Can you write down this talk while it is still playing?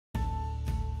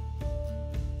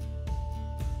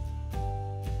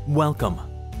Welcome!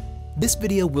 This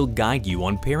video will guide you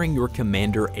on pairing your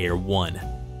Commander Air 1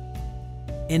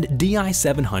 and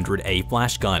Di700A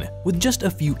Flashgun with just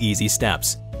a few easy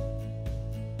steps.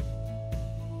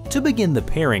 To begin the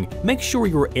pairing, make sure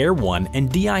your Air 1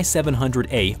 and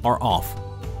Di700A are off.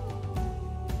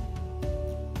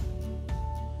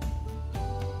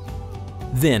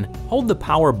 Then, hold the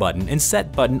power button and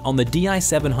set button on the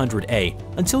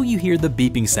Di700A until you hear the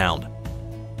beeping sound.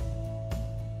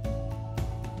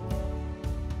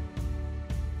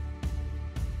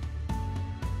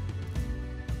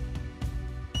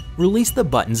 Release the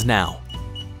buttons now.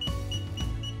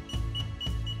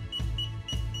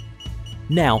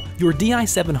 Now, your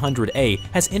Di700A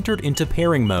has entered into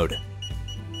pairing mode.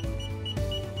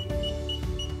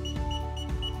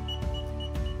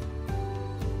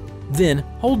 Then,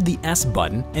 hold the S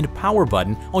button and power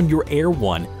button on your Air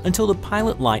 1 until the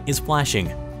pilot light is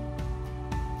flashing.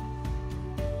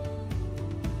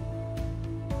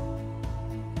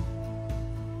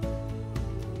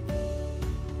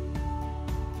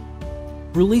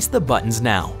 Release the buttons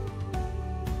now.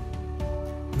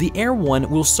 The Air 1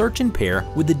 will search and pair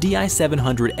with the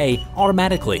Di700A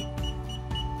automatically.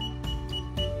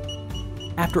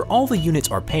 After all the units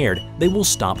are paired, they will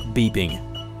stop beeping.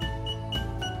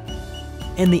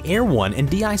 And the Air 1 and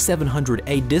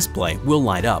Di700A display will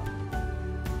light up.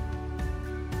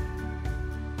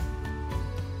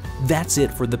 That's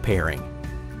it for the pairing.